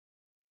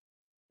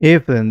Hey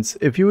friends,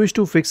 if you wish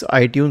to fix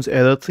iTunes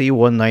error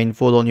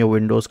 3194 on your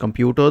Windows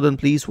computer, then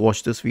please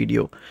watch this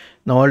video.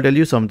 Now I'll tell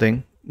you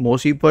something.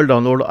 Most people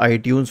download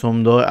iTunes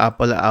from the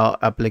Apple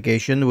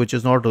application, which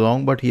is not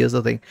wrong, but here's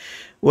the thing.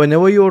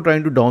 Whenever you are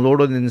trying to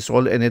download or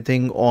install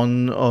anything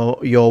on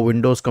your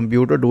Windows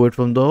computer, do it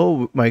from the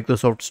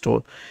Microsoft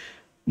Store.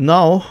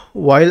 Now,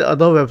 while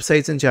other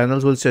websites and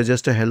channels will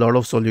suggest a hell lot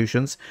of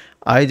solutions,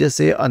 I just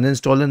say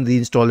uninstall and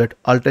reinstall it.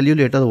 I'll tell you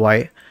later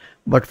why.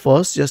 But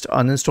first, just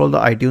uninstall the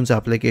iTunes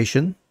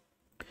application.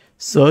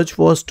 Search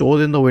for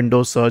Store in the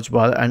Windows search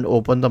bar and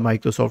open the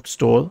Microsoft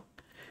Store.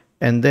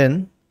 And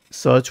then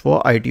search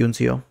for iTunes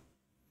here.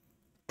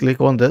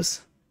 Click on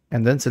this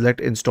and then select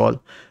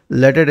install.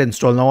 Let it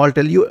install. Now I'll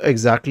tell you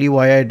exactly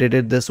why I did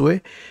it this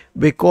way,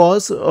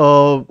 because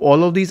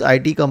all of these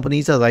IT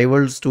companies are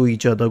rivals to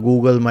each other: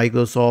 Google,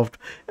 Microsoft,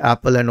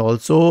 Apple, and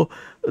also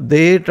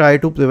they try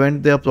to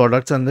prevent their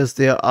products unless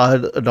they are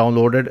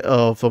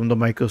downloaded from the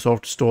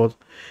Microsoft Store.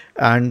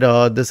 And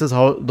this is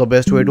how the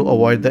best way to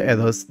avoid the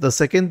errors. The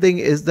second thing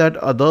is that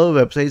other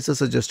websites are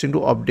suggesting to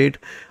update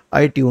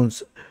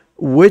iTunes,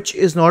 which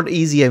is not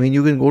easy. I mean,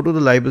 you can go to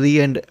the library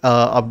and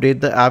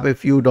update the app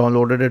if you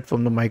downloaded it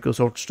from the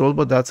Microsoft Store,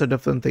 but that's a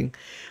different thing.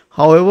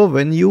 However,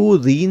 when you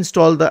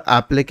reinstall the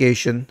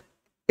application,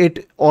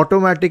 it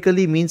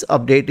automatically means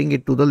updating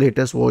it to the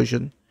latest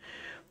version.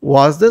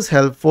 Was this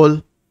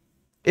helpful?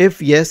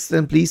 If yes,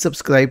 then please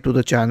subscribe to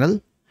the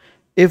channel.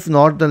 If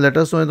not, then let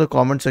us know in the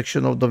comment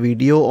section of the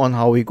video on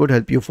how we could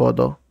help you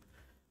further.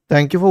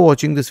 Thank you for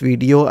watching this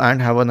video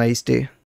and have a nice day.